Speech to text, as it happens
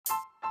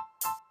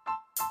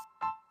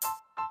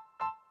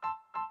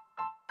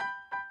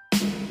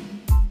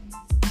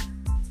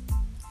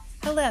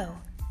Hello,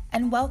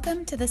 and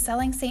welcome to the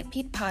Selling St.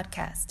 Pete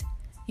podcast,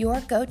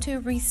 your go-to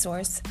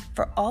resource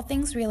for all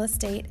things real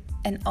estate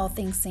and all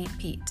things St.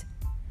 Pete.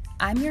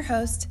 I'm your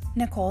host,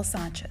 Nicole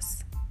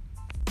Sanchez.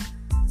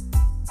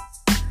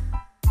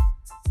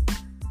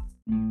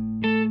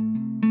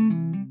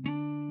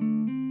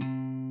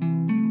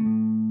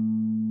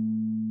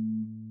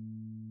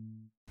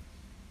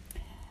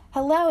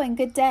 Hello and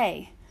good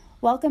day.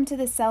 Welcome to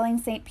the Selling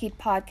St. Pete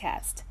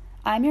podcast.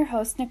 I'm your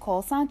host,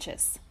 Nicole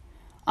Sanchez.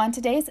 On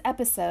today's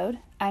episode,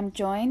 I'm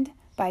joined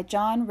by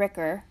John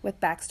Ricker with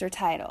Baxter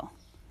Title.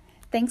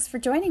 Thanks for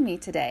joining me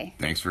today.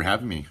 Thanks for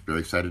having me.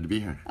 Really excited to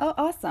be here. Oh,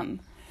 awesome.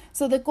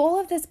 So the goal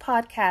of this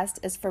podcast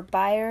is for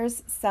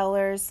buyers,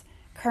 sellers,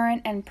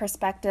 current and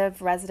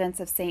prospective residents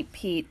of St.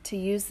 Pete to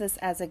use this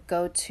as a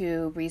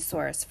go-to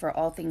resource for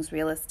all things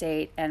real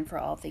estate and for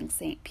all things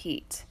St.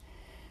 Pete.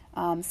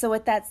 So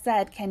with that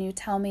said, can you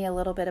tell me a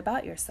little bit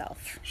about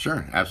yourself?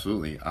 Sure,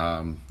 absolutely.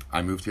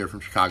 I moved here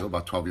from Chicago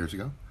about 12 years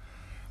ago.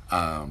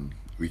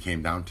 We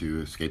came down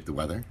to escape the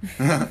weather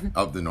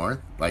of the north,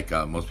 like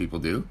most people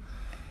do.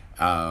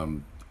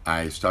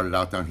 I started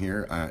out down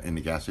here in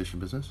the gas station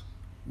business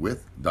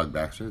with Doug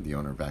Baxter, the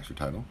owner of Baxter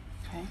Title.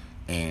 Okay.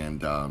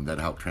 And that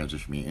helped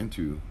transition me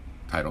into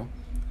title.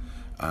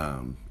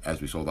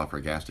 As we sold off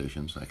our gas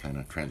stations, I kind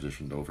of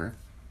transitioned over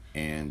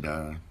and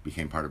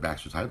became part of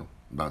Baxter Title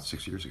about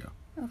 6 years ago.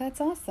 Oh,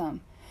 that's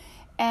awesome.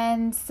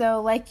 And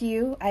so like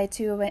you, I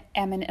too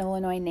am an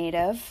Illinois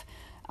native.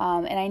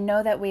 And I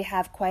know that we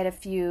have quite a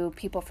few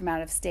people from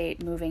out of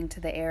state moving to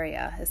the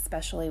area,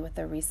 especially with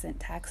the recent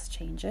tax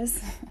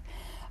changes.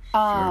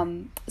 Sure.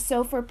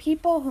 So for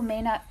people who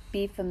may not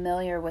be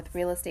familiar with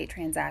real estate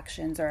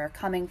transactions or are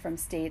coming from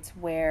states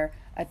where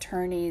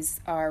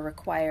attorneys are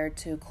required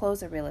to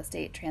close a real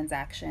estate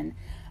transaction,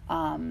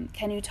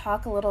 can you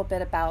talk a little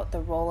bit about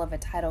the role of a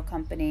title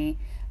company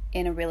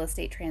in a real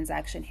estate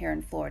transaction here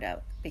in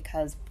Florida?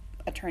 Because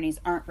attorneys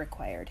aren't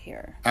required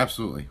here.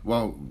 Absolutely.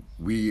 Well,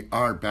 we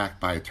are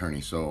backed by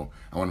attorneys, so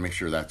I want to make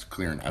sure that's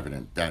clear and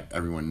evident, that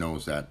everyone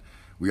knows that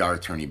we are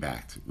attorney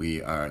backed.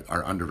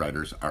 Our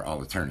underwriters are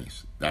all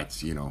attorneys.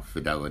 That's,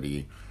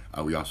 Fidelity.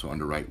 We also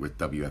underwrite with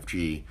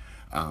WFG,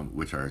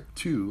 which are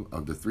two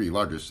of the three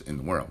largest in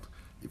the world.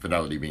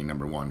 Fidelity being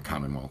number one,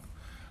 Commonwealth.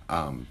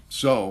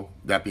 So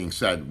that being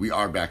said, we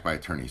are backed by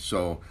attorneys.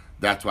 So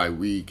that's why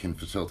we can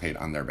facilitate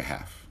on their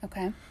behalf.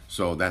 Okay.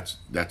 So that's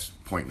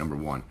point number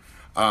one.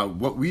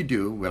 What we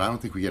do, what I don't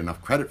think we get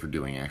enough credit for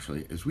doing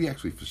actually, is we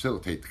actually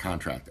facilitate the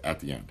contract at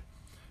the end.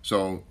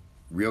 So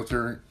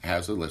realtor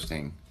has a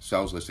listing,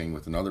 sells listing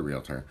with another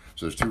realtor.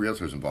 So there's two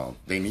realtors involved.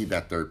 They need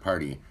that third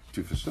party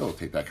to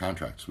facilitate that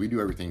contract. So we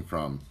do everything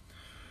from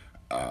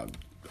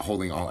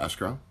holding all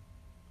escrow.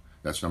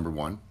 That's number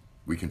one.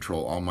 We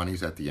control all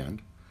monies at the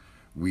end.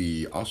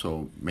 We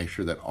also make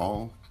sure that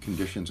all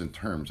conditions and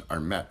terms are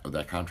met of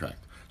that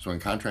contract. So when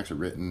contracts are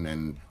written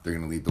and they're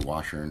going to leave the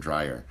washer and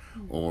dryer,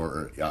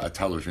 or a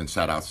television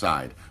set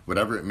outside,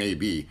 whatever it may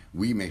be,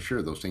 we make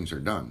sure those things are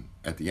done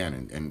at the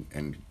end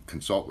and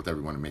consult with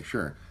everyone to make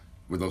sure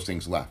with those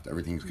things left,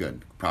 everything's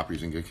good,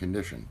 property's in good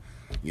condition.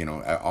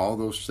 At all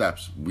those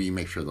steps, we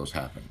make sure those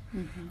happen.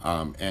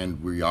 Mm-hmm.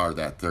 And we are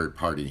that third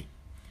party,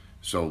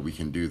 so we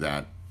can do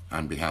that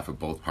on behalf of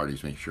both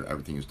parties, make sure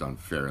everything is done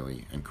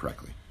fairly and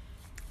correctly.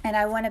 And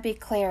I want to be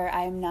clear,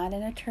 I'm not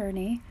an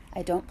attorney.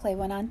 I don't play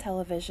one on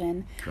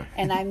television. Correct.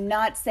 And I'm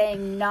not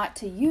saying not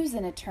to use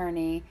an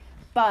attorney,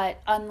 but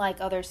unlike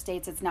other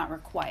states, it's not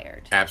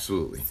required.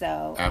 Absolutely.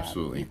 So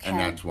absolutely. And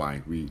that's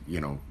why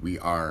we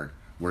are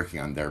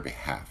working on their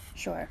behalf.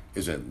 Sure.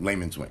 Is a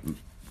layman's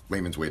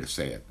way to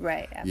say it.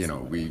 Right,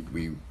 absolutely.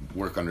 We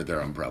work under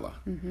their umbrella.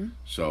 Mm-hmm.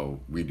 So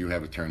we do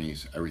have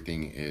attorneys.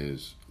 Everything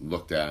is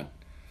looked at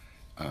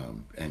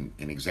and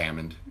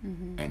examined,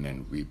 mm-hmm. and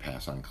then we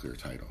pass on clear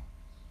title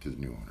to the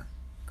new owner.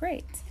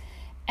 Great.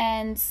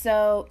 And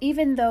so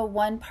even though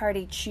one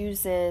party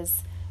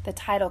chooses the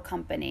title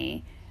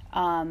company,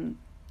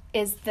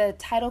 is the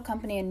title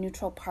company a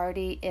neutral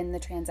party in the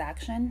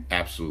transaction?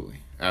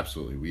 Absolutely.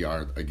 Absolutely. We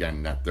are,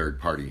 again, that third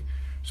party.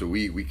 So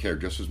we care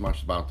just as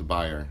much about the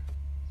buyer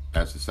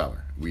as the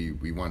seller.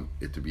 We want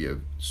it to be a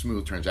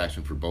smooth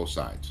transaction for both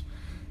sides.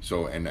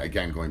 So, and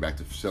again, going back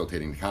to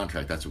facilitating the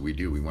contract, that's what we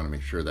do. We want to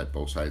make sure that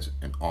both sides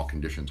and all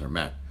conditions are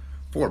met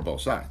for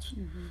both sides.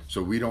 Mm-hmm.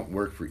 So we don't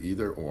work for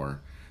either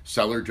or.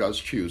 Seller does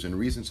choose, and the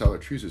reason seller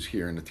chooses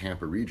here in the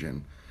Tampa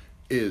region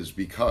is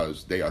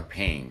because they are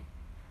paying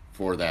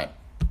for that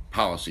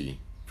policy,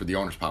 for the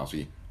owner's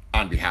policy,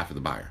 on behalf of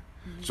the buyer.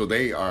 Mm-hmm. So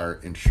they are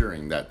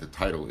ensuring that the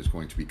title is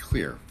going to be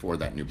clear for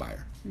that new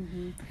buyer.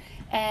 Mm-hmm.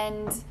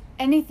 And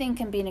anything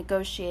can be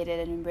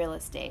negotiated in real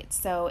estate.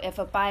 So if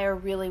a buyer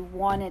really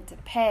wanted to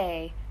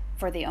pay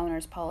for the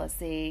owner's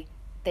policy,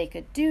 they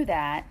could do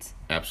that.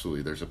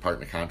 Absolutely. There's a part in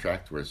the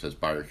contract where it says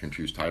buyer can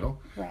choose title.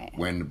 Right.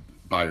 When the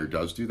buyer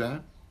does do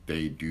that,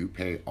 they do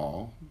pay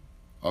all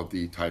of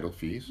the title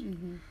fees.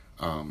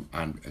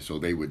 Mm-hmm. So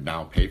they would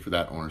now pay for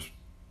that owner's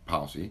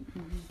policy,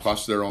 mm-hmm.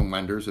 plus their own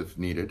lenders if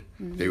needed.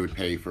 Mm-hmm. They would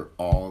pay for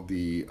all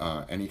the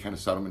any kind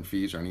of settlement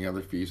fees or any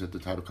other fees that the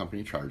title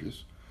company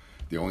charges.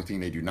 The only thing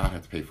they do not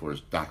have to pay for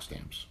is dock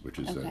stamps, which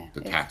is Okay.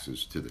 the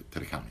taxes to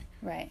the county.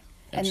 Right.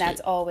 And And that's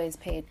state. always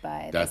paid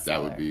by the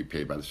seller. That would be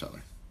paid by the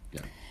seller.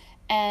 Yeah.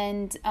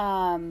 And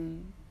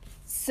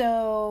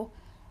so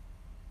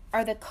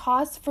are the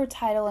costs for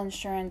title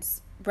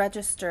insurance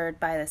registered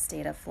by the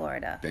state of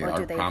Florida? They or are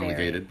do they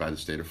promulgated by the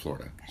state of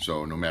Florida. Okay.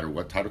 So no matter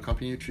what title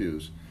company you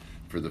choose,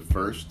 for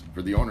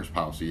the owner's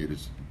policy, it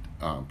is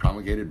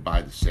promulgated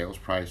by the sales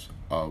price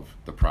of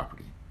the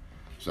property.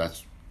 So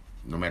that's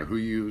no matter who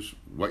you use,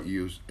 what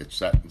you use, it's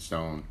set in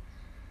stone.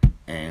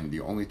 And the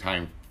only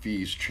time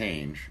fees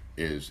change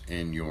is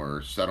in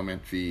your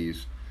settlement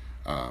fees.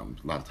 A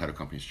lot of title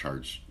companies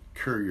charge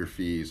courier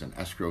fees and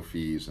escrow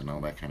fees and all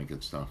that kind of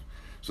good stuff.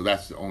 So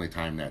that's the only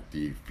time that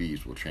the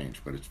fees will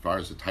change. But as far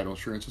as the title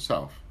insurance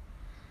itself,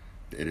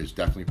 it is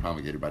definitely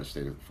promulgated by the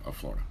state of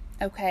Florida.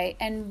 Okay.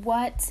 And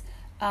what,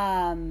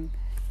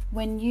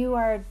 when you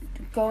are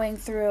going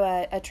through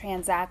a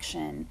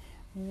transaction,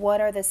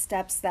 what are the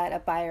steps that a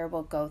buyer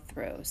will go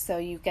through? So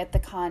you get the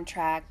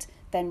contract,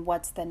 then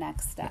what's the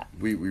next step?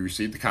 We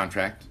receive the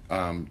contract.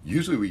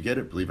 Usually we get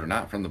it, believe it or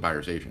not, from the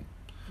buyer's agent.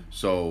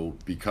 So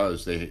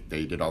because they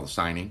did all the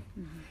signing,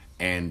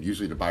 and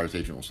usually the buyer's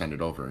agent will send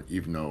it over,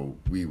 even though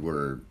we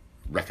were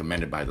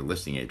recommended by the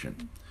listing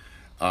agent.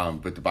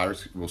 But the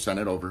buyers will send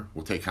it over.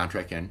 We'll take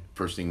contract in.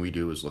 First thing we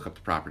do is look up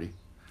the property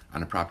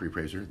on a property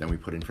appraiser. Then we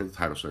put in for the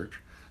title search.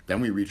 Then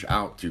we reach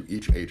out to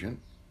each agent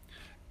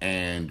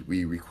and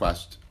we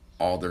request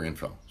all their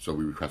info. So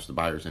we request the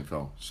buyer's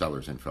info,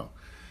 seller's info.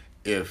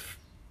 If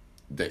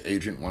the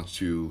agent wants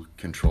to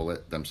control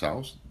it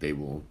themselves, they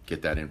will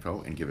get that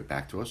info and give it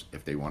back to us.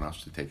 If they want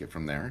us to take it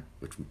from there,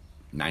 which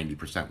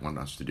 90% want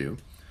us to do,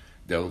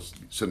 they'll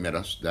submit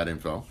us that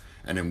info,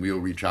 and then we'll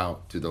reach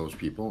out to those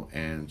people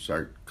and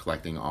start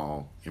collecting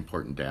all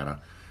important data,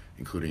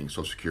 including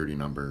social security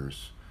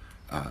numbers,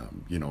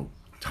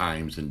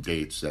 times and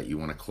dates that you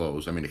want to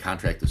close. I mean, the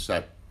contract is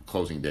set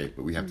closing date,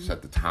 but we have to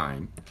set the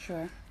time.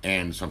 Sure.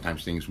 And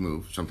sometimes things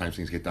move. Sometimes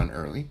things get done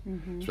early,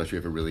 especially if you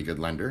have a really good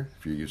lender.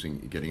 If you're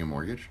getting a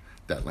mortgage,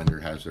 that lender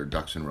has their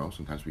ducks in a row.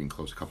 Sometimes we can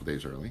close a couple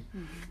days early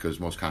because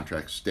most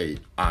contracts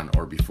state on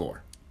or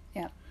before.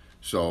 Yeah.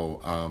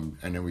 So,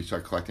 and then we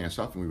start collecting that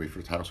stuff and we wait for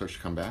the title search to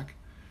come back.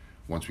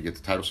 Once we get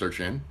the title search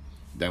in,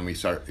 then we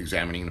start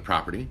examining the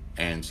property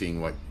and seeing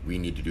what we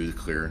need to do to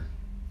clear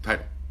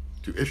title,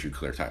 to issue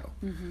clear title.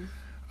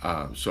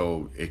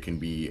 So it can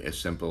be as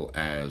simple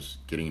as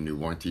getting a new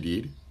warranty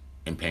deed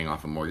and paying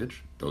off a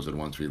mortgage. Those are the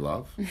ones we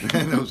love.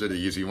 Those are the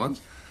easy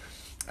ones.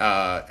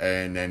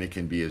 And then it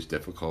can be as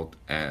difficult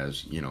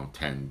as,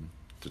 10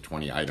 to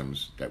 20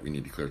 items that we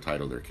need to clear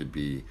title. There could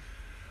be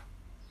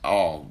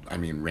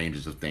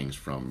ranges of things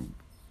from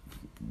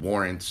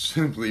warrants,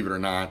 believe it or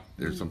not.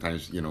 There's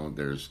sometimes,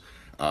 there's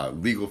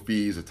legal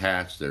fees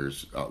attached.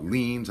 There's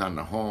liens on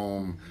the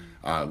home,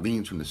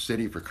 liens from the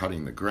city for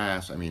cutting the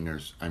grass.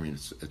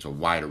 It's a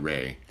wide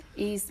array.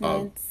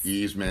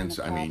 Easements.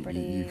 I mean,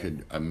 you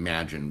could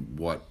imagine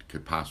what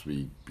could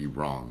possibly be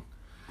wrong.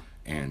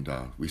 And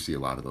we see a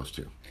lot of those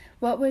too.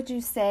 What would you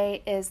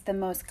say is the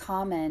most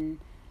common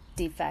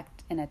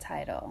defect in a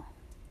title?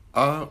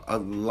 A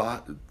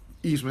lot.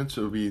 Easements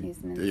would be,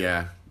 Easements.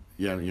 Yeah,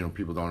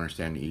 people don't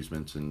understand the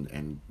easements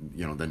and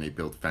then they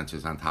build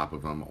fences on top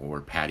of them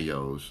or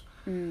patios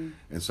and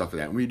stuff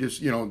like that. And we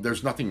just,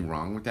 there's nothing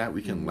wrong with that.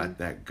 We can let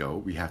that go.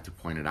 We have to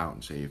point it out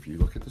and say, if you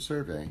look at the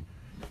survey,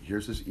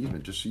 here's this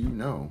easement, just so you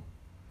know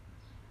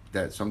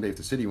that someday if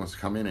the city wants to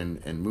come in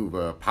and move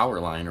a power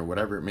line or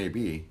whatever it may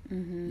be,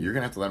 you're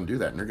going to have to let them do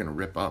that, and they're going to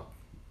rip up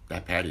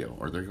that patio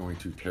or they're going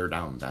to tear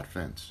down that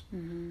fence.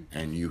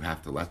 And you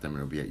have to let them,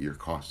 and it'll be at your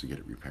cost to get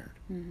it repaired.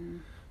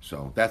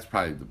 So that's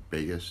probably the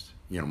biggest,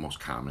 most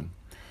common.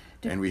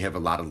 And we have a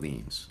lot of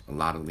liens,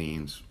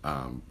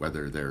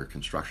 whether they're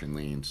construction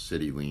liens,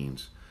 city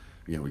liens,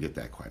 we get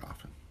that quite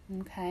often.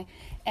 Okay.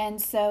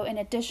 And so in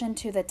addition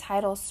to the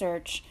title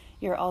search,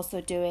 you're also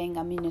doing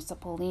a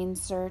municipal lien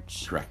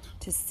search? Correct.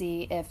 To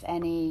see if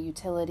any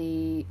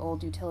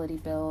old utility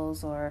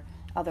bills or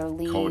other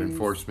liens. Code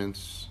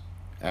enforcements,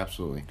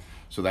 absolutely.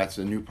 So that's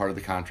a new part of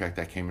the contract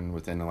that came in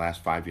within the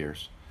last 5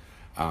 years.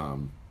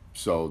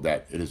 So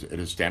that it is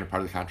a standard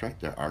part of the contract.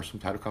 There are some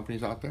title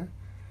companies out there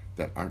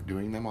that aren't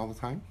doing them all the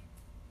time.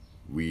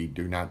 We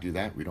do not do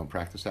that. We don't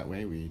practice that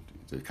way.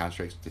 The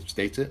contract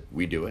states it.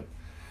 We do it.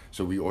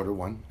 So we order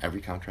one every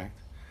contract.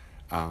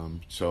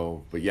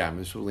 But yeah,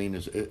 municipal lien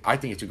I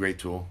think it's a great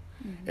tool.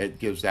 It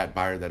gives that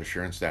buyer that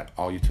assurance that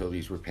all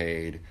utilities were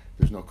paid.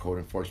 There's no code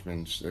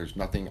enforcement. There's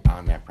nothing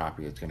on that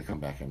property that's going to come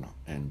back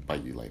and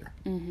bite you later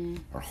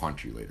or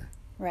haunt you later.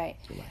 Right.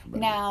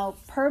 Now,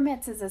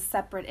 permits is a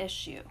separate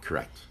issue.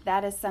 Correct.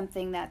 That is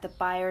something that the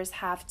buyers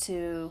have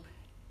to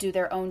do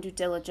their own due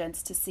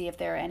diligence to see if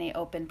there are any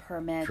open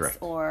permits. Correct.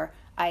 Or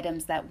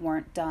items that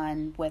weren't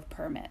done with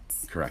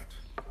permits. Correct.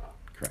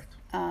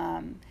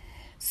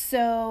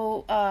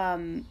 So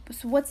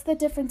what's the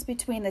difference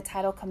between the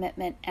title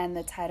commitment and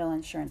the title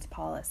insurance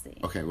policy?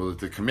 Okay, well,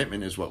 the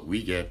commitment is what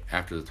we get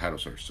after the title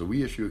search. So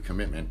we issue a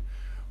commitment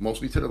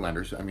mostly to the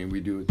lenders. I mean, we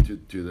do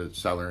it to the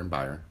seller and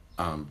buyer.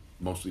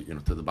 mostly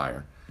to the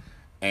buyer.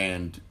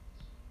 And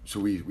so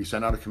we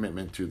send out a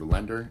commitment to the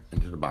lender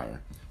and to the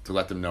buyer to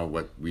let them know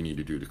what we need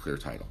to do to clear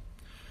title.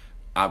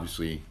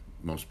 Obviously,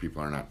 most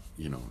people are not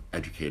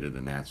educated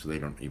in that, so they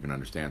don't even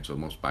understand. So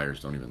most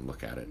buyers don't even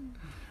look at it.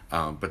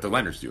 But the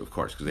lenders do, of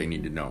course, because they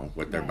need to know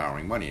what they're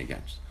borrowing money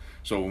against.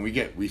 So when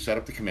we set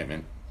up the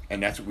commitment,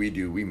 and that's what we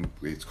do.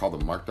 It's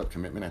called a marked up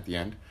commitment at the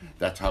end.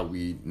 That's how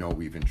we know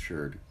we've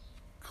insured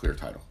clear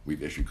title.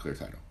 We've issued clear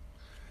title.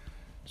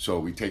 So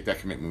we take that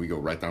commitment, we go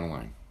right down the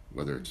line.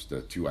 Whether it's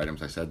the two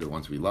items I said, the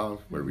ones we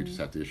love, where we just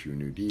have to issue a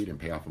new deed and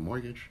pay off a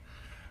mortgage,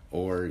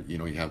 or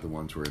you have the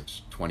ones where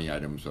it's 20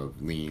 items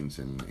of liens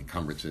and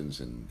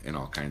encumbrances and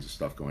all kinds of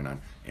stuff going on,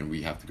 and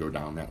we have to go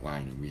down that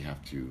line and we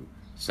have to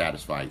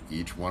satisfy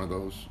each one of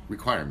those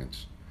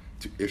requirements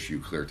to issue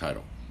clear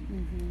title.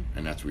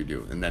 And that's what we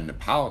do. And then the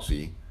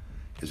policy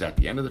is at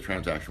the end of the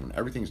transaction, when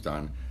everything's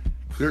done,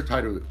 clear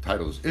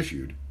title is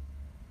issued,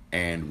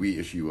 and we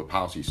issue a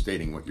policy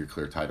stating what your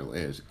clear title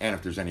is, and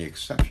if there's any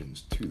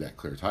exceptions to that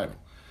clear title.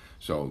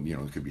 So, there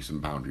could be some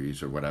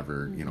boundaries or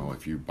whatever.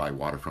 If you buy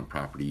waterfront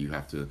property, you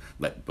have to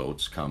let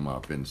boats come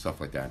up and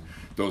stuff like that.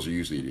 Those are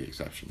usually the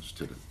exceptions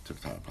to the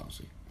title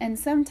policy. And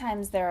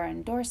sometimes there are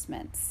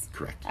endorsements.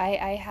 Correct.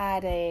 I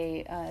had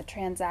a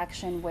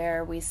transaction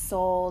where we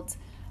sold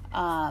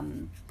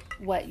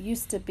what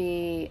used to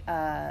be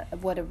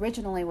what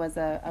originally was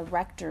a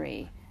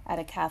rectory at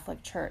a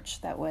Catholic church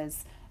that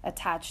was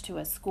attached to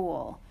a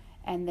school.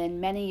 And then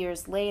many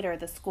years later,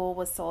 the school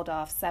was sold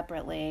off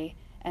separately,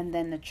 and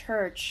then the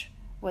church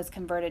was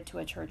converted to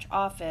a church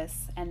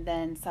office and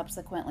then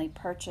subsequently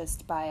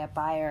purchased by a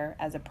buyer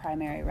as a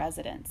primary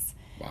residence.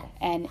 Wow.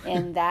 And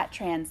in that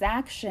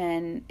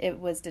transaction, it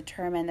was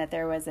determined that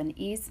there was an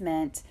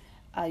easement,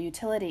 a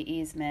utility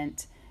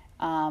easement,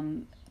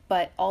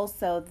 but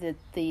also that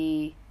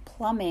the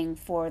plumbing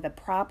for the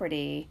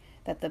property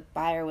that the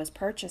buyer was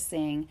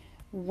purchasing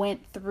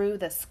went through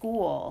the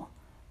school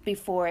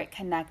before it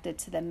connected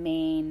to the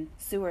main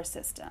sewer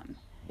system.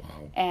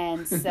 Wow.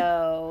 And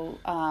so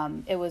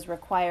it was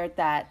required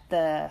that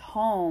the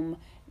home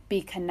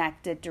be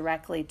connected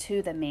directly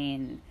to the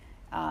main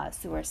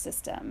sewer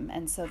system.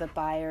 And so the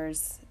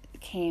buyers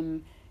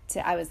came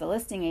to, I was the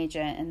listing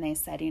agent, and they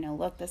said,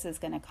 look, this is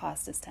going to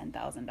cost us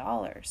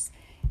 $10,000.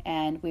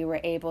 And we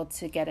were able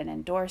to get an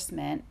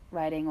endorsement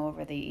writing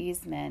over the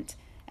easement,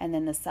 and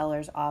then the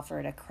sellers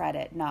offered a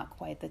credit, not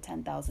quite the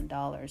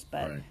 $10,000,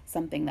 but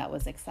something that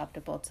was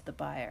acceptable to the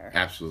buyer.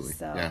 Absolutely.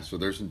 So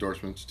there's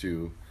endorsements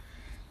to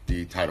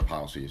the title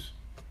policies.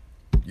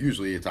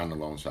 Usually it's on the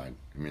loan side.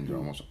 They're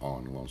almost all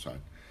on the loan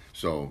side.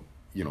 So,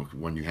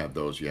 when you have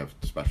those, you have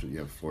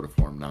Florida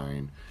Form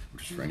 9,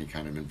 which is for any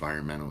kind of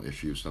environmental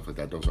issues, stuff like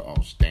that. Those are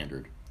all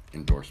standard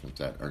endorsements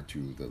that are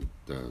to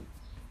the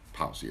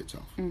policy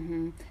itself.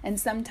 And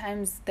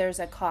sometimes there's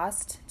a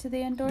cost to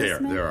the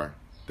endorsement?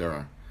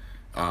 There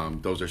are.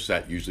 Those are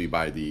set usually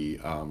by the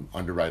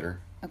underwriter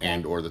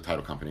and or the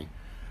title company.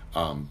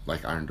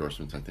 Like our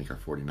endorsements, I think, are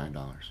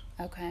 $49.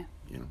 Okay.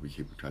 We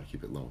try to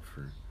keep it low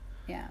for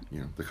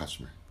the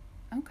customer.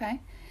 Okay.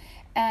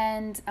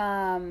 And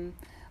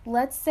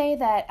let's say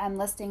that I'm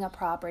listing a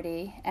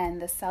property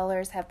and the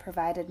sellers have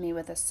provided me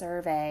with a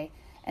survey,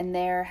 and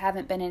there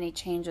haven't been any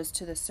changes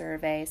to the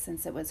survey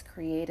since it was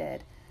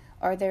created.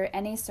 Are there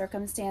any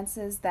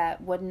circumstances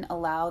that wouldn't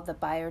allow the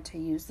buyer to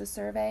use the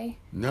survey?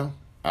 No.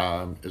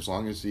 As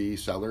long as the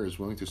seller is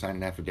willing to sign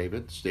an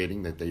affidavit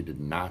stating that they did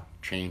not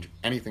change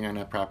anything on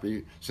that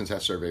property since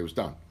that survey was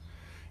done.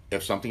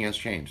 If something has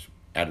changed,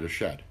 added a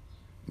shed,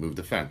 moved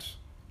the fence,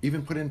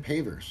 even put in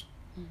pavers,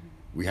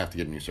 we have to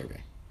get a new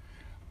survey.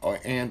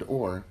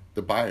 Or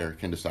the buyer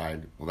can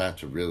decide, well,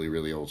 that's a really,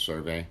 really old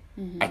survey.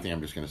 I think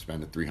I'm just going to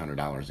spend the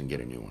 $300 and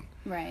get a new one.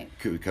 Right.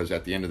 Because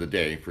at the end of the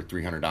day, for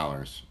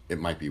 $300, it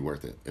might be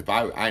worth it.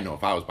 I know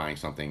if I was buying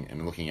something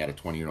and looking at a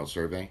 20-year-old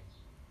survey,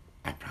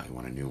 I'd probably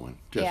want a new one.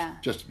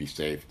 Just to be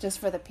safe. Just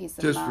for the peace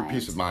of mind. Just for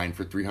peace of mind,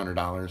 for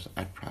 $300,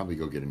 I'd probably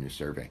go get a new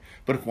survey.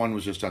 But if one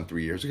was just done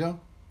 3 years ago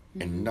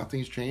and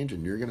nothing's changed,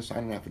 and you're going to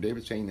sign an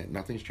affidavit saying that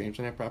nothing's changed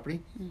on that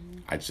property,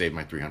 I'd save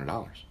my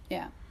 $300.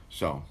 Yeah.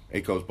 So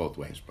it goes both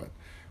ways. But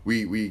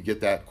we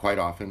get that quite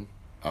often.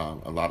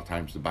 A lot of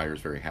times the buyer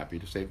is very happy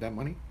to save that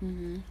money.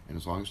 And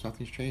as long as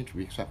nothing's changed,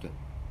 we accept it.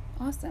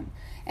 Awesome.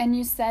 And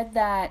you said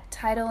that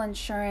title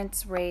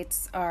insurance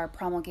rates are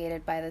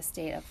promulgated by the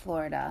state of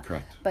Florida.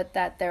 Correct. But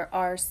that there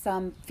are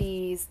some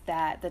fees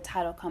that the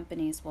title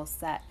companies will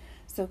set.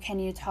 So can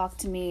you talk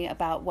to me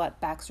about what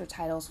Baxter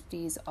Title's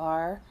fees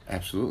are?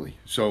 Absolutely.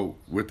 So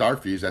with our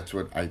fees, that's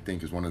what I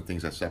think is one of the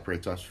things that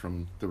separates us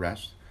from the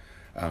rest.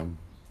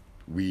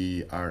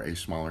 We are a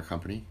smaller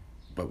company,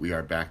 but we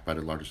are backed by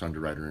the largest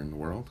underwriter in the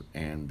world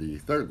and the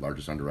third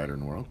largest underwriter in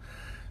the world.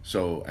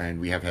 So, and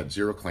we have had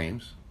 0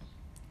 claims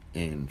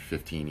in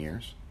 15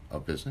 years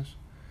of business.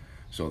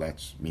 So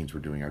that means we're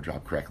doing our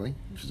job correctly,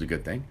 which is a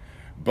good thing.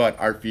 But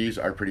our fees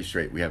are pretty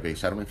straight. We have a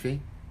settlement fee,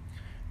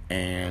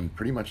 and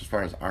pretty much as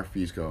far as our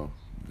fees go,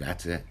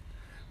 that's it.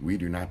 We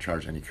do not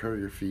charge any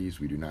courier fees.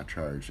 We do not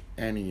charge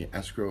any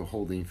escrow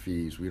holding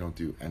fees. We don't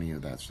do any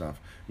of that stuff.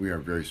 We are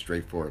a very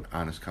straightforward,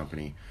 honest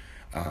company.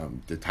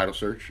 The title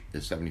search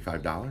is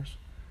 $75.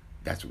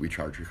 That's what we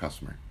charge your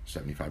customer,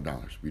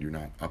 $75. We do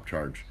not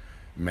upcharge.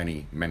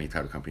 Many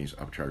title companies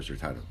upcharge their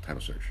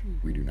title search.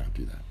 We do not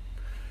do that.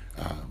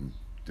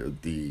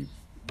 The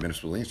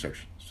municipal lien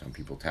search, some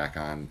people tack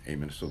on a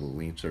municipal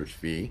lien search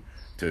fee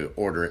to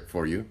order it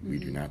for you. We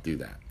do not do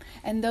that.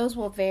 And those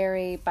will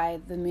vary by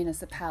the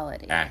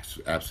municipality.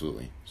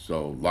 Absolutely.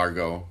 So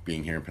Largo,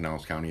 being here in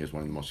Pinellas County, is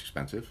one of the most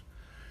expensive.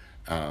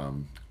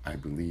 I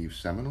believe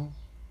Seminole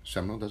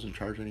doesn't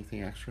charge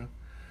anything extra.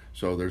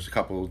 So there's a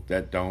couple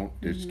that don't.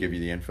 They just give you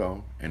the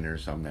info, and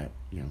there's some that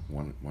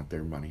want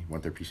their money,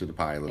 want their piece of the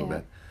pie a little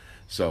bit.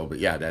 So, but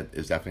yeah, that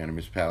is definitely on a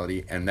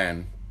municipality. And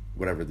then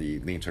whatever the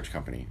lien search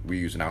company, we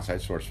use an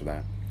outside source for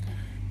that,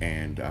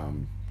 and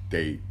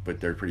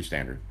they're pretty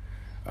standard.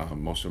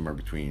 Most of them are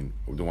between,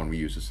 the one we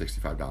use is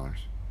 $65,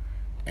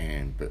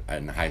 and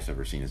the highest I've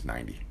ever seen is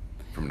 $90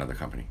 from another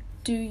company.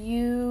 Do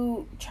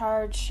you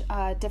charge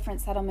a different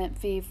settlement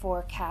fee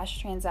for cash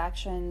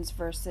transactions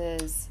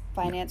versus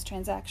finance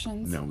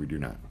transactions? No, we do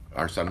not.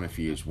 Our settlement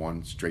fee is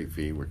one straight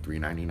fee. We're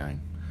 $3.99,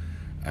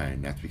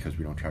 and that's because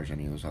we don't charge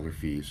any of those other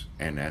fees,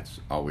 and that's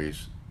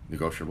always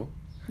negotiable.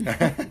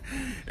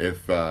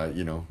 If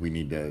we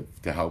need to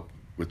help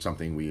with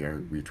something,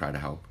 we try to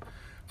help.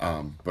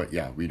 But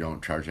yeah, we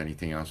don't charge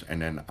anything else.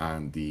 And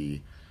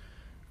then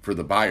for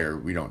the buyer,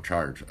 we don't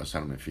charge a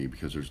settlement fee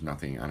because there's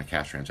nothing on a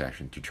cash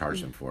transaction to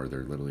charge them for.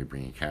 They're literally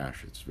bringing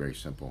cash. It's very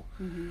simple.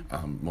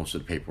 Most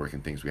of the paperwork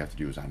and things we have to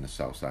do is on the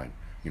sell side,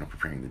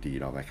 preparing the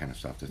deed, all that kind of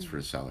stuff. That's for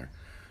the seller.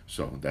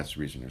 So that's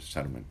the reason there's a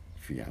settlement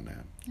fee on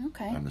that.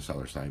 Okay. On the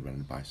seller side, but on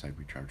the buy side,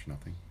 we charge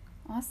nothing.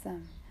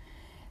 Awesome.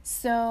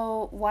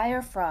 So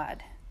wire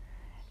fraud.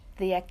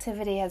 The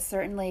activity has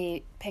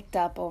certainly picked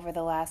up over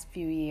the last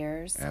few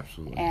years.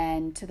 Absolutely.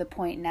 And to the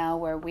point now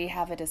where we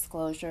have a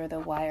disclosure, the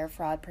wire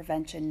fraud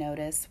prevention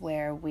notice,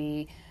 where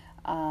we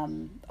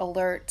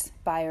alert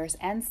buyers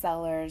and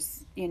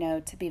sellers,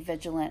 to be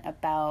vigilant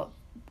about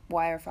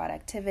wire fraud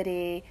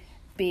activity,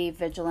 be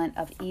vigilant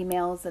of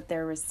emails that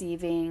they're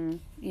receiving,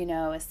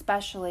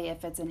 especially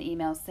if it's an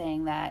email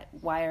saying that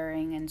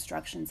wiring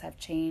instructions have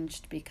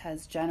changed,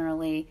 because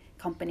generally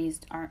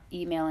companies aren't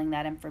emailing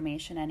that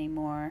information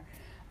anymore.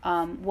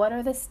 What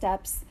are the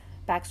steps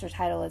Baxter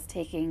Title is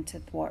taking to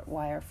thwart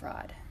wire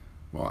fraud?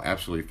 Well,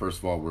 absolutely. First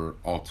of all, we're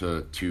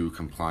ALTA 2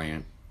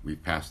 compliant.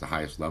 We've passed the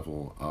highest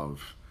level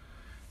of,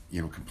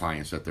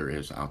 compliance that there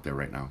is out there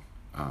right now.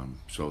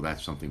 So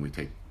that's something we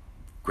take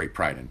great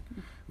pride in.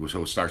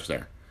 So it starts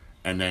there.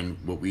 And then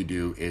what we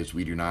do is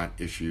we do not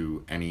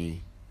issue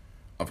any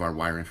of our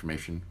wire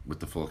information with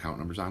the full account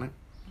numbers on it.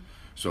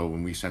 So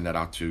when we send that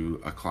out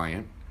to a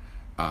client,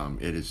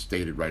 it is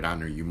stated right on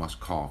there, you must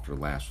call for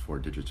the last 4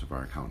 digits of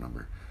our account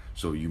number.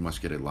 So you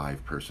must get a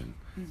live person.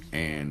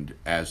 And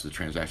as the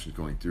transaction is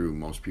going through,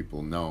 most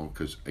people know,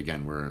 because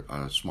again, we're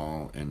a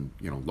small and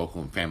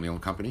local and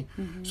family-owned company,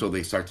 so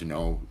they start to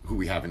know who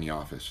we have in the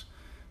office.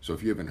 So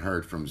if you haven't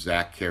heard from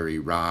Zach, Carrie,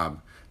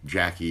 Rob,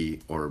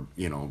 Jackie, or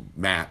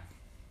Matt,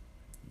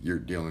 you're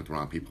dealing with the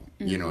wrong people.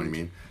 You know what I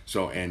mean?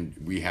 So, and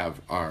we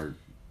have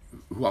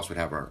who else would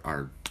have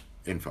our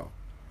info?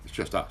 It's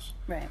just us.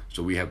 Right.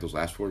 So we have those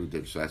last 4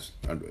 digits. So that's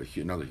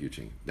another huge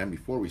thing. Then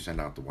before we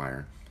send out the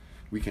wire,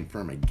 we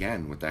confirm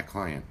again with that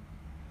client,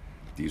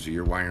 these are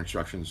your wire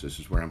instructions. This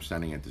is where I'm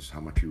sending it. This is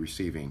how much you're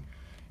receiving.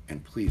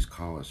 And please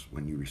call us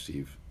when you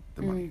receive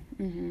the money.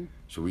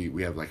 So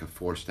we have like a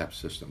 4-step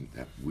system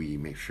that we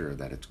make sure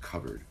that it's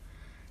covered.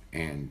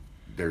 And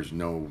there's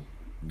no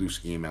loose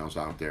emails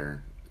out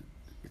there.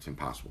 It's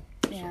impossible.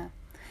 Yeah.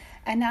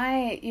 And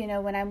I,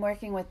 when I'm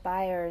working with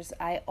buyers,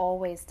 I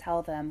always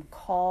tell them,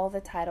 call the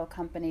title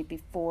company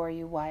before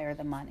you wire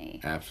the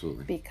money.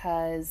 Absolutely.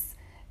 Because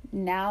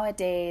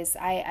nowadays,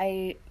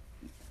 I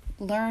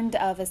learned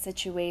of a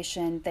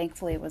situation,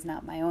 thankfully it was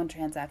not my own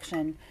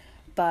transaction,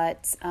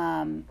 but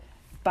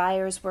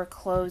buyers were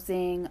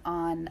closing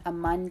on a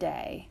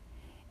Monday,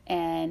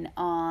 and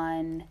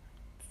on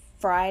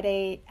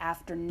Friday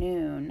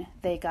afternoon,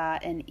 they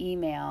got an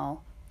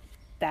email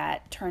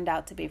that turned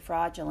out to be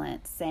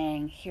fraudulent,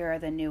 saying, here are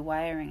the new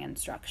wiring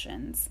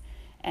instructions.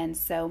 And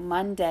so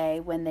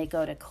Monday, when they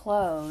go to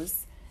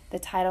close, the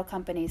title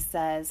company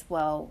says,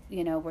 well,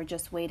 we're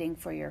just waiting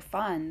for your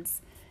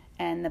funds.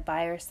 And the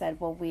buyer said,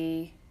 well,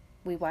 we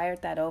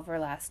wired that over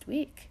last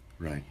week.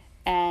 Right.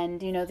 And,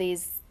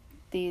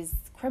 these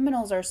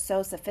criminals are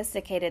so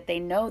sophisticated. They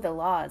know the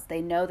laws.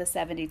 They know the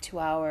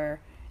 72-hour,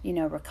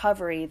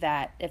 recovery,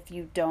 that if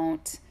you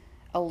don't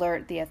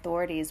alert the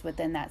authorities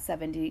within that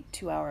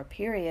 72-hour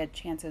period,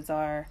 chances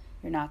are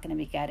you're not going to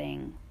be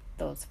getting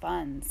those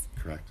funds.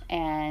 Correct.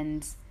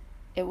 And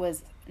it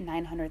was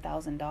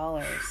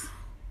 $900,000.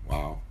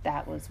 Wow.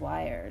 That was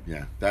wired.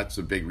 Yeah, that's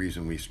a big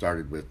reason we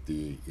started with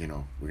we're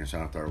going to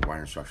send out our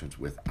wire instructions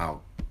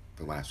without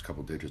the last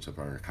couple digits of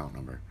our account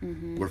number.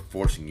 We're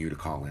forcing you to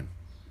call in.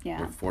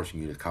 Yeah. We're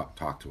forcing you to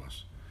talk to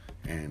us.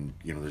 And,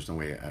 there's no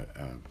way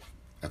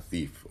a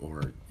thief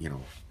or,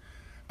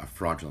 a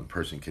fraudulent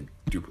person could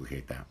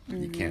duplicate that.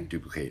 You can't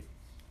duplicate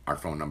our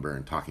phone number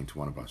and talking to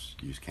one of us.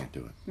 You just can't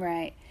do it.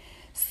 Right.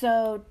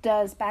 So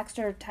does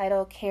Baxter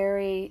Title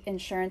carry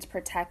insurance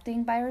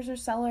protecting buyers or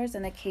sellers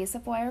in the case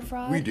of wire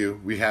fraud? We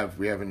do. We have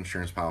an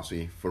insurance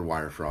policy for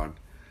wire fraud.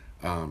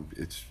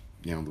 It's,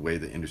 the way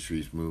the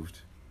industry's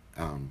moved.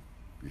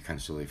 You're kind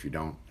of silly if you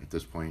don't at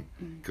this point,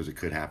 because it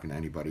could happen to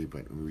anybody,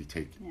 but we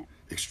take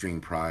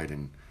extreme pride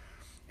and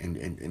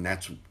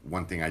that's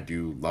one thing I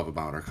do love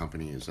about our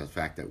company is the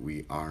fact that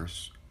we are,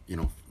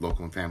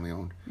 local and family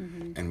owned,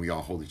 and we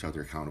all hold each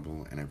other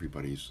accountable, and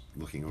everybody's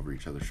looking over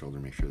each other's shoulder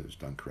to make sure that it's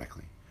done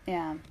correctly.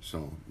 Yeah.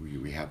 So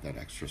we have that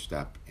extra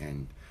step,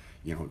 and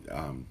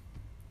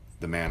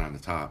the man on the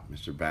top,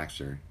 Mr.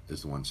 Baxter,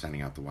 is the one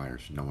sending out the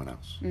wires, no one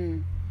else.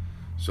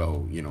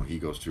 So he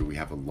goes through. We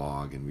have a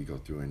log, and we go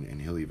through,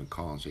 and he'll even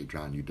call and say,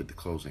 "John, you did the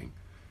closing.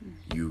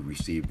 You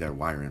received their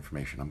wire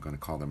information. I'm going to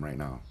call them right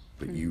now.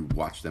 But you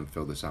watched them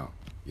fill this out."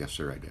 "Yes,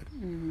 sir, I did."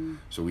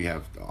 So we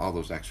have all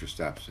those extra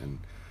steps, and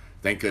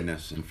thank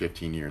goodness in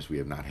 15 years we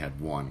have not had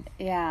one.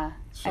 Yeah.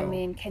 So, I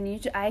mean, can you?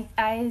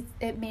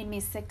 It made me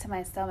sick to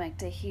my stomach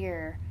to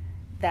hear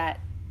that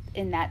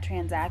in that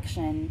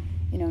transaction,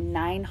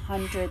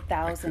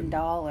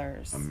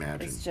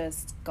 $900,000 is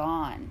just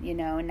gone.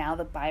 And now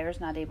the buyer's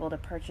not able to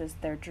purchase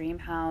their dream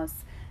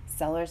house,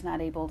 seller's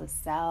not able to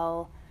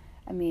sell.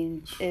 I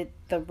mean,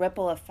 the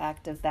ripple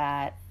effect of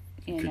that.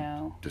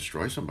 Could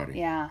destroy somebody.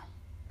 Yeah.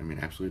 I mean,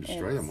 absolutely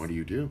destroy them. What do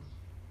you do?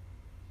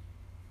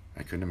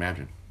 I couldn't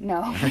imagine.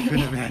 No. I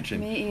couldn't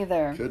imagine. Me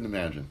either. Couldn't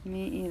imagine.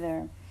 Me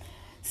either.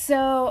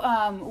 So,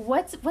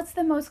 what's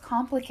the most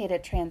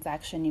complicated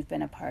transaction you've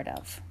been a part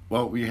of?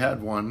 Well, we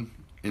had one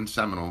in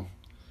Seminole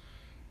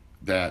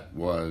that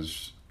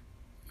was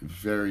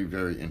very,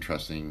 very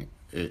interesting.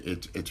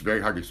 It's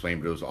very hard to explain,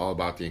 but it was all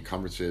about the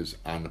encumbrances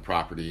on the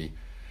property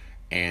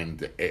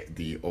and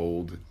the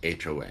old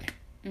HOA.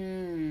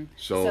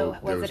 So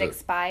was it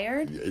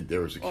expired?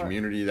 There was a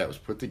community that was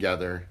put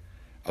together,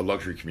 a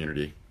luxury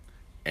community,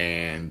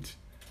 and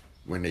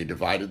when they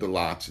divided the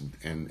lots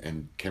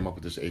and came up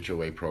with this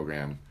HOA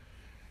program,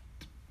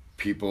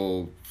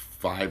 people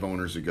 5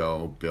 owners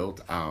ago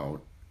built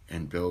out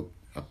and built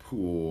a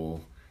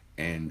pool,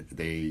 and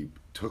they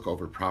took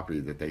over property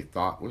that they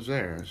thought was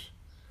theirs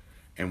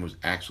and was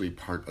actually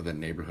part of the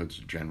neighborhood's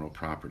general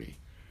property.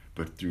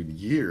 But through the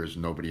years,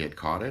 nobody had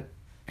caught it,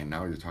 and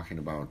now you're talking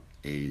about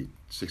a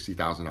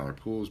 $60,000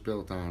 pool was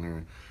built on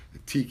her, a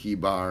tiki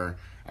bar.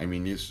 I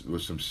mean, this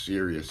was some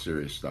serious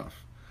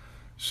stuff.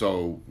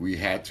 So we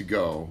had to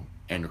go,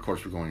 and of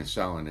course we're going to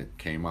sell, and it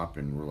came up,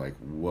 and we're like,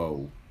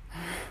 whoa.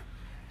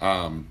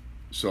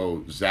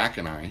 So Zach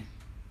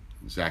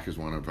is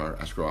one of our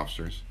escrow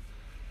officers,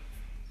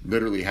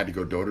 literally had to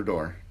go door to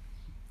door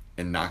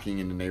and knocking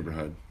in the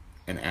neighborhood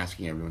and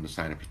asking everyone to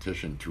sign a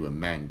petition to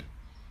amend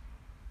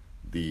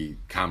the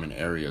common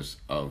areas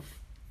of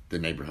the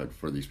neighborhood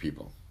for these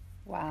people.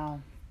 Wow.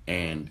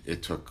 And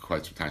it took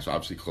quite some time. So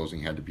obviously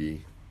closing had to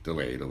be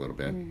delayed a little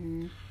bit.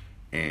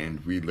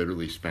 And we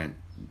literally spent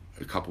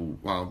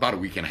about a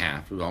week and a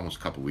half. It was almost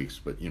a couple weeks,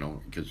 but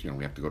because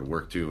we have to go to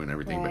work too and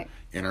everything. Right.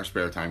 But in our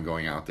spare time,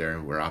 going out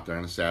there, we're out there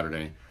on a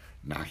Saturday,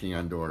 knocking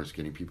on doors,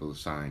 getting people to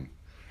sign,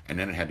 and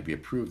then it had to be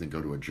approved and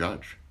go to a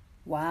judge.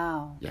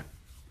 Wow. Yeah.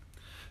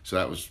 So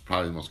that was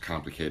probably the most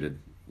complicated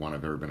one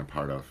I've ever been a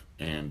part of.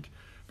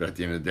 But at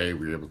the end of the day,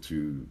 we were able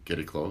to get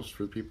it closed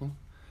for the people,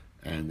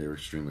 and they were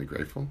extremely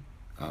grateful.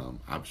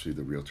 Obviously,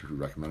 the realtor who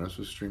recommended us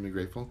was extremely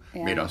grateful.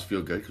 Yeah. Made us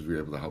feel good because we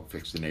were able to help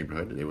fix the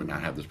neighborhood. They would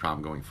not have this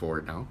problem going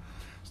forward now.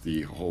 So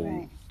the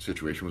whole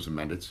situation was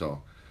amended.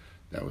 So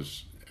it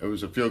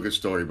was a feel-good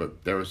story,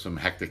 but there was some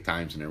hectic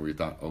times in there where we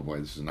thought, oh boy,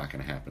 this is not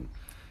going to happen.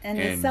 And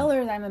the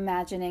sellers, I'm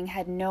imagining,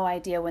 had no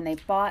idea when they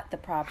bought the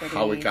property.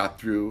 How it got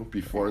through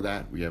before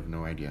that, we have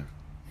no idea.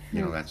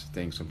 That's the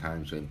thing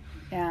sometimes. And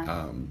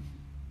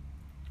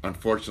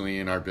unfortunately,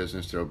 in our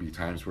business, there will be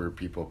times where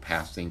people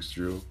pass things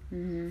through.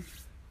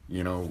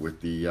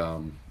 With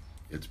the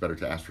it's better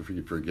to ask for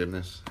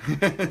forgiveness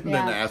than to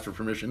ask for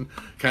permission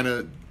kind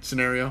of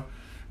scenario.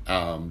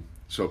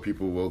 So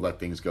people will let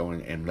things go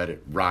and let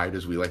it ride,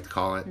 as we like to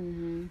call it.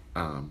 And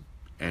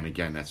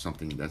again, that's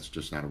something that's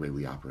just not a way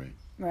we operate.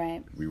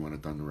 Right. We want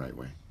it done the right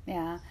way.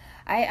 Yeah.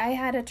 I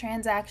had a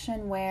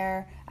transaction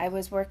where I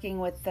was working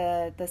with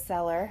the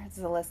seller, as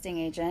a listing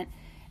agent,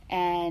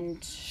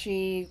 and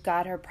she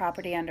got her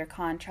property under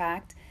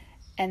contract.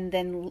 And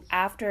then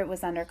after it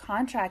was under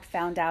contract,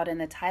 found out in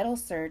the title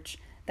search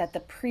that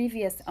the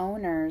previous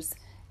owners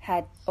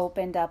had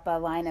opened up a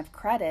line of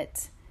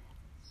credit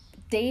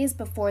days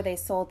before they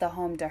sold the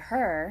home to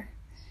her,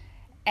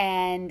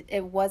 and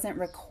it wasn't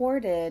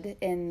recorded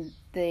in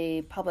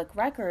the public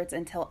records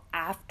until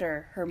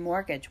after her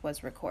mortgage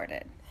was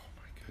recorded. Oh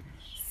my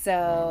goodness.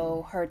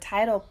 So her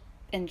title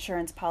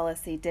insurance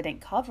policy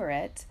didn't cover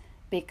it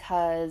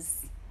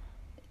because,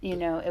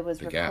 it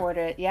was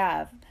recorded.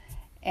 Yeah.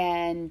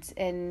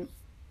 And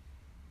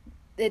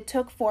it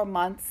took 4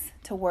 months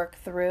to work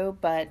through,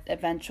 but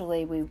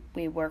eventually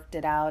we worked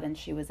it out, and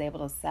she was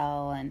able to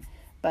sell.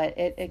 But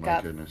it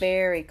got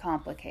very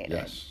complicated.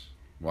 Yes.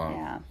 Wow.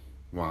 Yeah.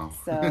 Wow.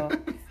 So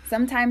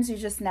sometimes you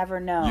just never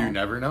know. You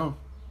never know.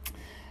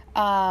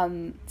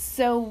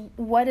 So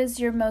what is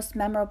your most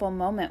memorable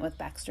moment with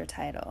Baxter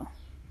Title?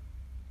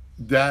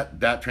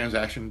 That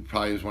transaction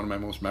probably is one of my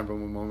most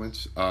memorable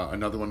moments.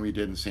 Another one we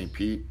did in St.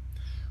 Pete,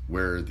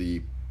 where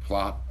the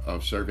plot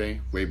of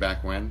survey way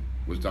back when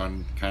was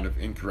done kind of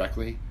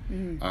incorrectly.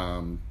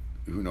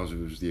 Who knows if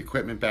it was the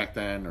equipment back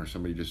then or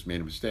somebody just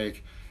made a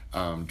mistake.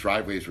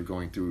 Driveways were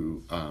going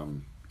through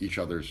each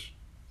other's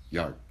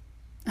yard.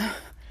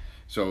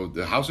 So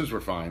the houses were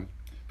fine,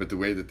 but the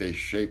way that they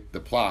shaped the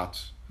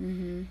plots,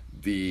 that's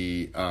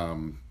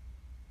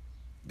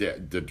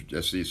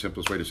the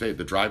simplest way to say it.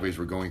 The driveways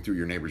were going through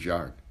your neighbor's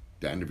yard,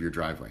 the end of your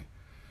driveway.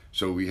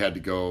 So we had to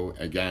go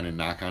again and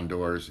knock on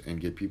doors and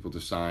get people to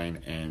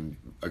sign and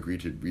agree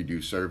to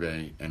redo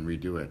survey and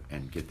redo it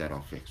and get that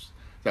all fixed.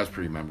 That's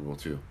pretty memorable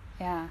too.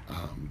 Yeah.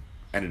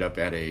 Ended up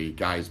at a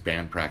guy's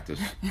band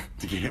practice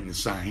to get him to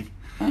sign.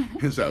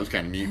 So that was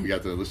kind of neat. We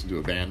got to listen to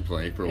a band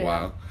play for a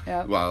while.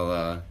 Yep.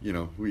 While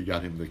we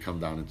got him to come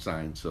down and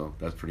sign. So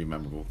that's pretty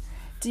memorable.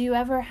 Do you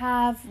ever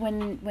have,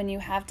 when you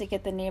have to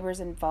get the neighbors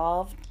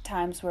involved,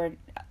 times where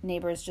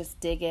neighbors just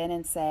dig in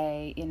and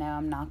say,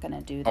 I'm not going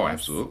to do this? Oh,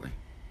 absolutely.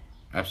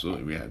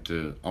 Absolutely. We had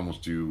to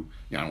almost do,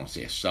 I don't want to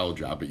say a sell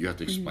job, but you have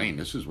to explain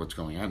this is what's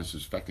going on. This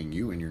is affecting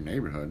you and your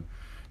neighborhood.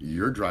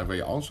 Your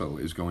driveway also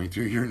is going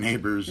through your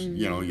neighbor's,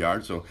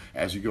 yard. So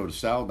as you go to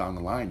sell down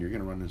the line, you're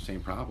going to run into the same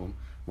problem.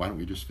 Why don't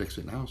we just fix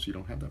it now so you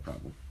don't have that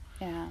problem?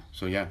 Yeah.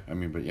 So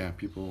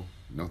people,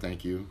 no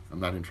thank you. I'm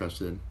not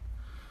interested.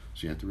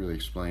 So you have to really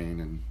explain,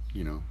 and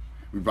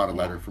we brought a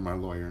letter from our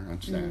lawyer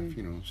on staff,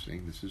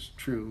 saying this is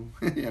true.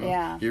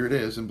 Here it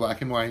is in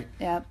black and white.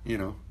 Yep.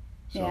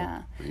 So,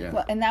 yeah. Yeah.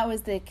 Well, and that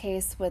was the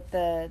case with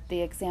the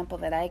example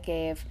that I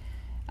gave.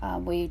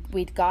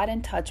 We got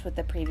in touch with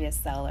the previous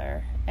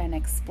seller and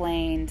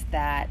explained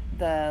that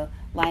the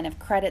line of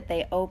credit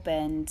they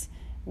opened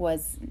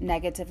was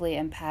negatively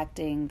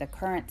impacting the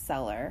current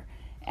seller,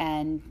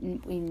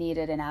 and we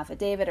needed an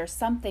affidavit or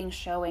something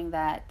showing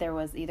that there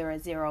was either a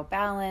zero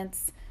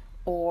balance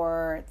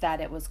or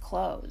that it was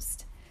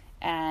closed.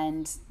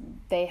 And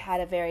they had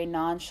a very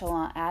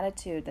nonchalant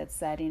attitude that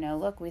said,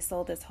 look, we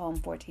sold this home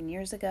 14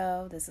 years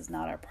ago. This is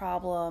not our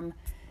problem.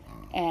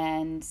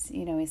 And,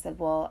 he said,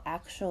 well,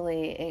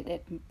 actually,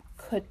 it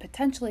could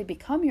potentially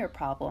become your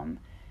problem,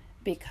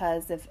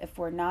 because if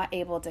we're not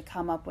able to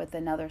come up with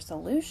another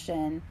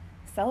solution,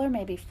 seller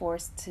may be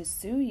forced to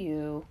sue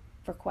you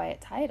for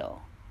quiet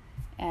title.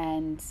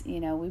 And,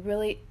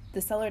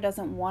 the seller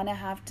doesn't want to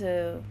have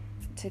to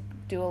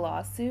do a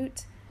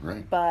lawsuit,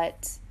 right?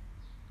 But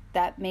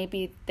that may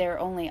be their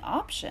only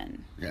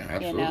option. Yeah,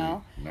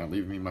 absolutely. Not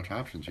leaving me much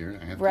options here.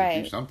 I have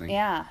to do something.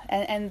 Yeah,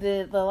 and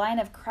the line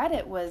of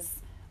credit was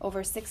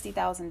over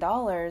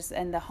 $60,000,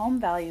 and the home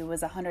value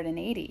was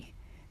 $180,000.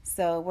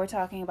 So we're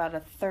talking about a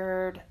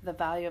third the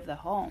value of the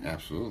home.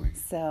 Absolutely.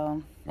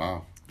 So.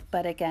 Wow.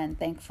 But again,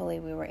 thankfully,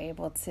 we were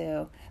able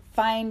to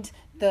find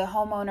the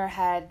homeowner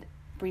had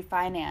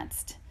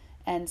refinanced.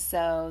 And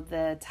so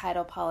the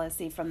title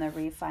policy from the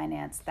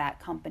refinance,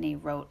 that company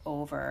wrote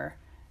over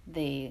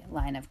the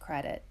line of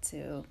credit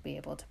to be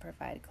able to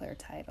provide clear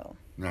title.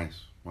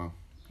 Nice. Wow.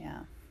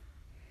 Yeah.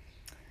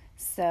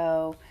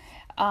 So,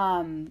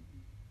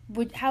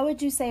 how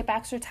would you say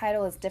Baxter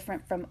Title is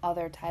different from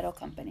other title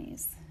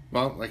companies?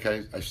 Well, like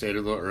I stated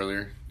a little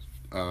earlier,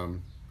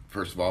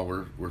 first of all,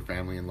 we're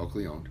family and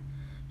locally owned.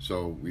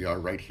 So we are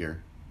right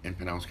here in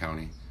Pinellas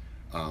County.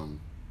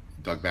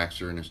 Doug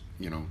Baxter and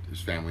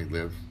his family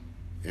live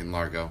in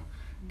Largo,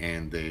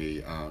 and they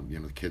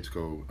the kids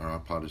are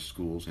up out of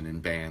schools and in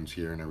bands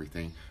here and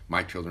everything.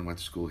 My children went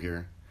to school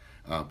here,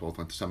 both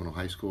went to Seminole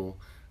High School.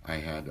 I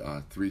had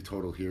 3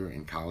 total here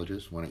in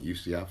colleges, one at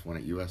UCF, one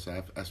at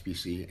USF,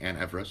 SBC, and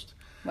Everest.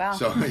 Wow.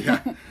 So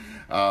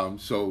yeah,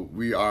 so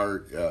we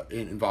are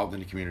involved in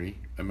the community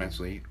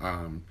immensely.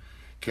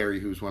 Carrie,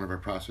 who's one of our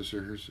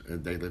processors,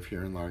 they live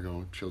here in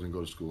Largo. Children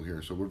go to school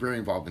here, so we're very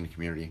involved in the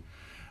community.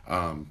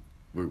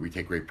 We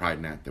take great pride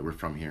in that we're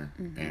from here,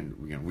 and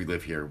we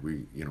live here.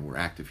 We're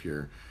active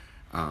here.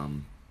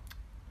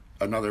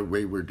 Another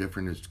way we're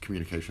different is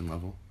communication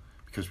level,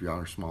 because we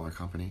are a smaller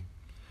company.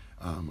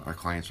 Our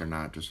clients are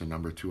not just a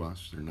number to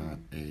us. They're not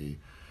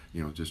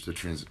just a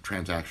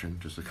transaction,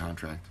 just a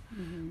contract.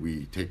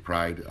 We take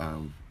pride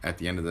at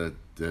the end of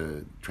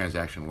the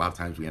transaction. A lot of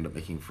times we end up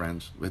making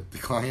friends with the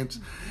clients,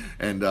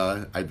 and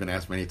I've been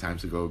asked many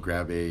times to go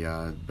grab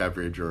a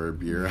beverage or a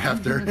beer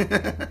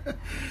after.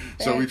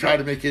 So we try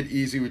to make it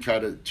easy. We try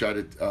to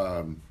take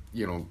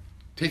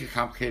a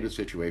complicated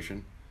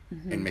situation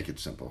and make it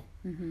simple.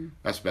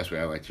 That's the best way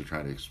I like to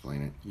try to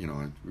explain it.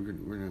 We're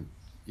gonna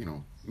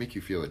make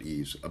you feel at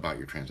ease about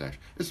your transaction.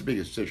 It's the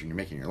biggest decision you're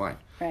making in your life.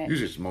 Right.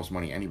 Usually it's the most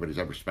money anybody's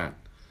ever spent.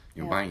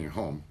 Buying your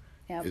home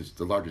is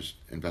the largest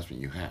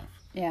investment you have.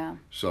 Yeah.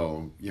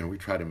 So, we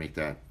try to make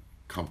that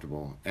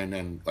comfortable. And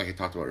then, like I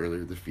talked about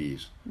earlier, the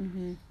fees.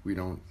 We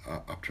don't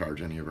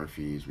upcharge any of our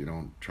fees. We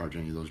don't charge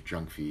any of those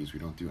junk fees. We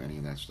don't do any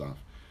of that stuff.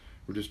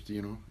 We're just,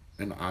 and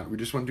we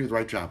just want to do the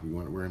right job.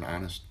 We're an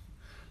honest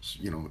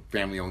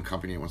family-owned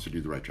company that wants to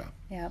do the right job.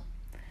 Yep.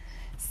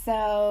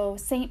 So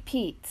St.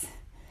 Pete.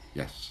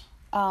 Yes.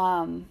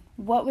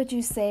 What would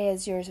you say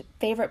is your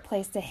favorite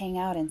place to hang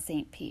out in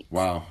St. Pete?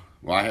 Wow.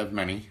 Well, I have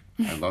many.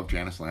 I love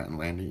Janice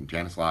Landing,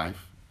 Janice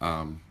Live.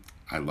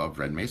 I love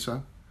Red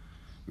Mesa.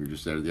 We were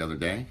just there the other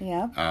day.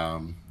 Yep.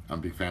 I'm a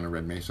big fan of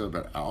Red Mesa,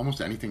 but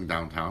almost anything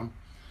downtown.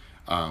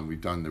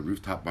 We've done the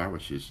Rooftop Bar,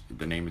 which is,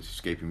 the name is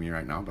escaping me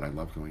right now, but I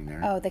love going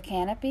there. Oh, the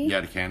Canopy?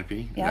 Yeah, the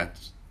Canopy. Yep.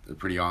 That's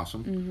pretty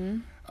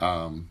awesome.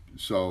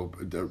 So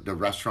the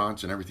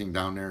restaurants and everything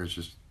down there is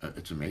just,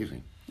 it's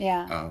amazing.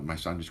 Yeah. My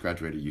son just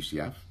graduated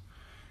UCF,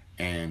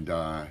 and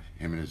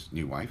him and his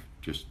new wife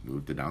just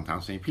moved to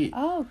downtown St. Pete.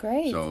 Oh,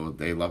 great. So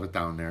they love it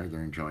down there.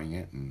 They're enjoying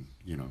it, and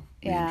we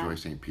enjoy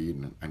St. Pete.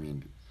 And I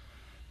mean,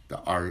 the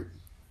art,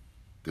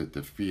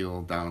 the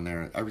feel down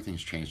there,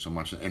 everything's changed so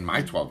much. In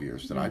my 12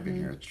 years that I've been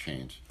here, it's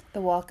changed.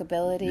 The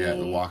walkability.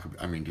 Yeah,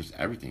 I mean, just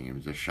everything. It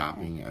was the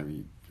shopping. I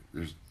mean,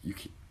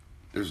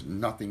 there's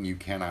nothing you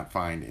cannot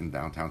find in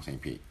downtown St.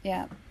 Pete.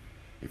 Yeah.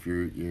 If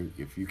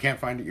you can't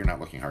find it, you're not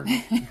looking hard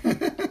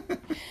enough.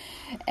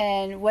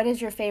 And what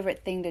is your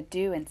favorite thing to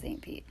do in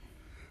St. Pete?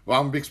 Well,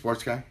 I'm a big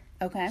sports guy.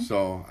 Okay.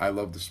 So I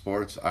love the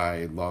sports.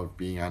 I love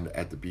being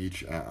at the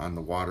beach, on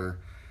the water.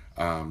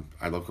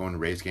 I love going to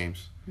Rays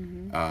games.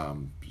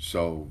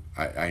 So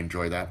I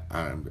enjoy that.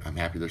 I'm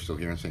happy they're still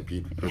here in St.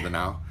 Pete for the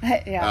now.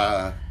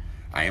 Yeah.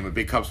 I am a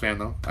big Cubs fan,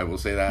 though. I will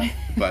say that.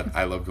 But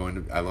I love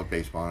I love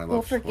baseball. And I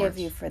love sports. We'll forgive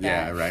you for that.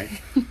 Yeah, right.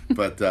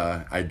 But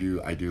I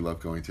do love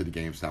going to the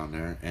games down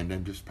there, and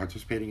then just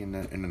participating in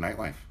the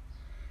nightlife.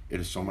 It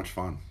is so much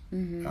fun.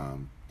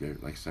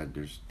 Like I said,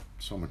 there's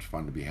so much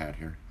fun to be had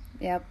here.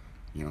 Yep.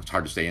 It's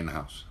hard to stay in the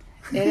house.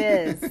 It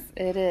is.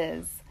 It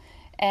is.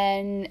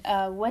 And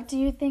what do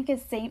you think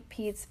is St.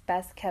 Pete's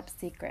best kept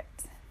secret?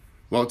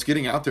 Well, it's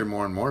getting out there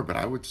more and more, but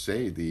I would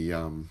say the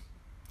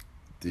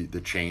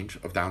change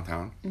of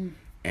downtown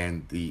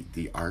and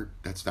the art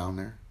that's down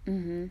there.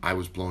 I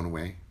was blown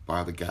away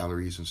by the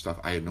galleries and stuff.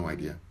 I had no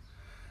idea.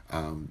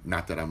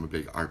 Not that I'm a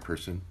big art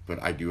person,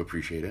 but I do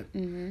appreciate it.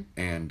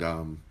 And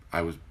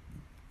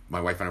my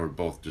wife and I were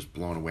both just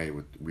blown away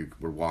we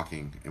were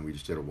walking, and we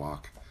just did a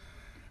walk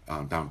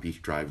down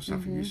Beach Drive and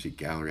stuff, and you see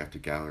gallery after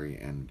gallery,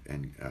 and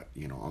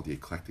all the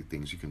eclectic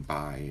things you can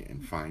buy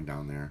and find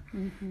down there,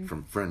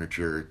 from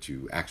furniture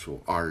to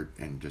actual art,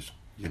 and just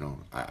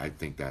I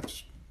think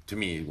that's, to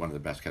me, one of the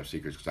best kept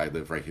secrets, because I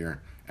live right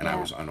here and I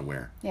was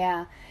unaware.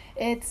 Yeah,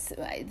 it's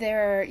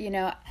there.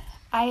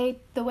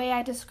 The way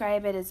I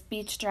describe it is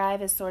Beach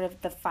Drive is sort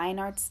of the fine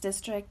arts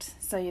district.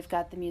 So you've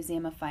got the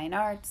Museum of Fine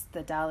Arts,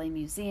 the Dali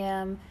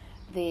Museum,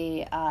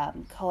 the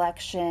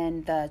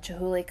collection, the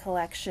Chihuly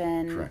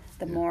collection, Correct.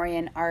 the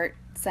Morian Art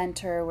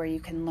Center, where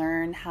you can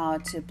learn how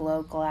to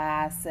blow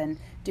glass and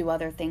do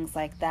other things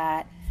like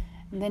that.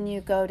 And then you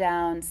go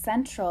down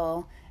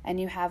Central and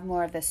you have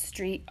more of the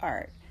street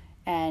art.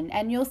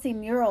 And you'll see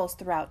murals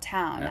throughout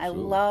town.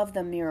 Absolutely. I love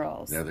the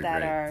murals Yeah, that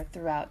great. are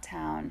throughout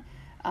town.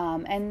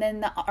 And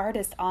then the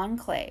artist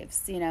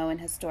enclaves, in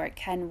historic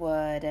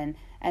Kenwood,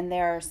 and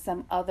there are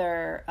some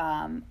other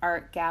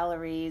art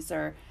galleries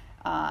or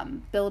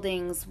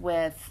buildings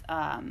with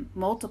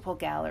multiple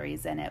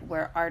galleries in it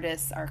where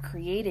artists are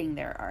creating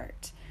their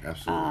art.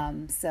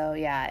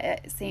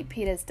 Absolutely. St.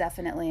 Pete is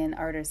definitely an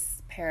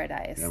artist's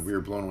paradise. Yeah, we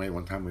were blown away.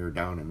 One time we were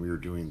down and we were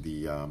doing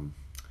the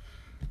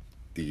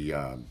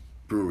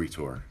brewery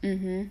tour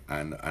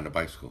on the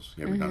bicycles.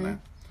 You ever done that?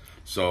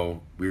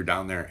 So we were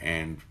down there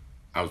and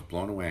I was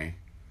blown away.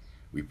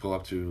 We pull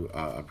up to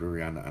a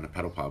brewery on a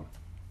pedal pub,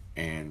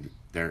 and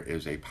there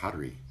is a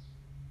pottery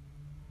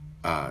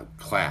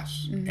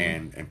class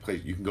and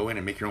place. You can go in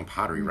and make your own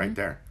pottery right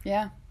there.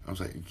 Yeah. I was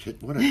like,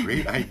 what a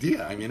great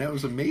idea. I mean, that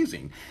was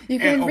amazing. You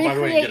can by the way,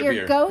 recreate get a your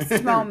beer.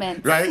 ghost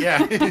moments. Right,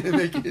 yeah.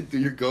 Make it do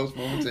your ghost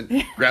moments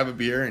and grab a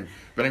beer.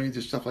 But I mean,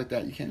 just stuff like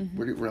that. You can't,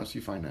 where else do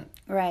you find that?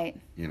 Right.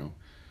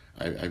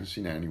 I haven't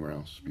seen that anywhere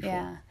else before.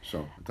 Yeah.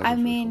 So I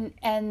really cool.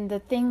 And the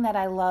thing that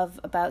I love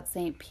about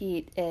St.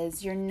 Pete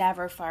is you're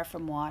never far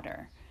from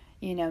water.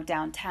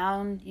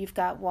 Downtown, you've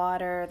got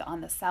water.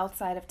 On the south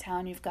side of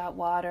town, you've got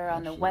water.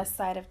 On the west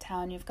side of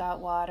town, you've got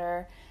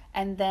water.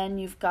 And then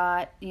you've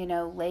got,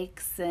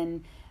 lakes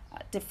and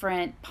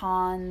different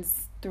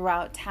ponds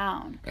throughout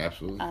town.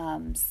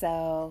 Absolutely.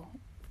 So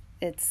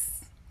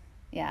it's,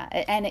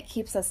 and it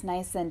keeps us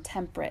nice and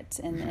temperate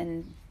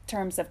in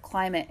terms of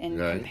climate in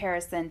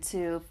comparison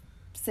to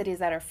cities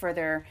that are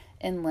further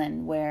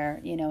inland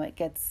where, it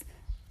gets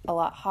a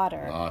lot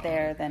hotter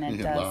there than it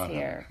does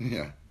here.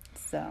 Yeah.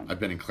 So I've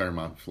been in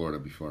Claremont, Florida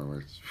before, where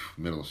it's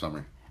middle of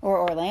summer.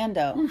 Or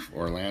Orlando.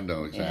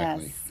 Orlando,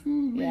 exactly.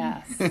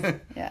 Yes.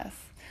 Yes.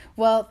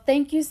 Well,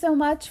 thank you so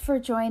much for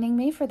joining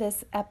me for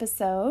this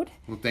episode.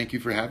 Well, thank you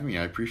for having me.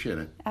 I appreciate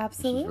it.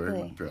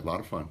 Absolutely. This was a lot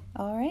of fun.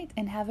 All right.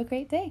 And have a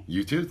great day.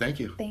 You too. Thank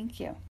you. Thank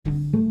you.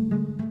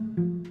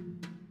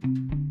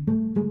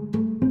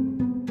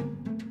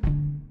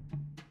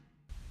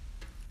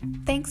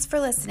 Thanks for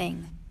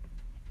listening.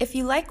 If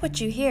you like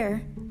what you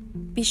hear,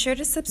 be sure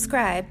to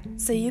subscribe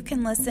so you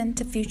can listen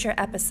to future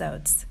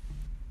episodes.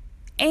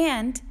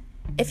 And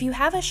If you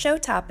have a show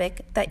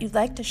topic that you'd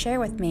like to share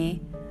with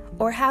me,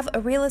 or have a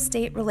real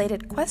estate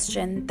related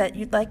question that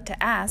you'd like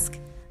to ask,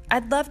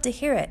 I'd love to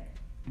hear it.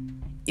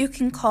 You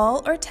can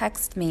call or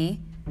text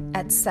me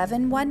at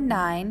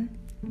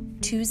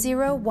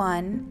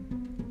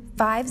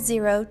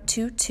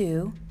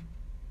 719-201-5022,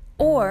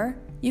 or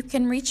you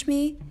can reach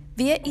me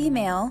via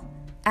email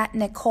at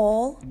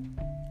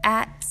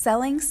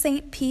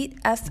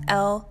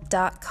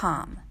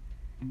nicole@sellingstpetefl.com.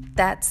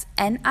 That's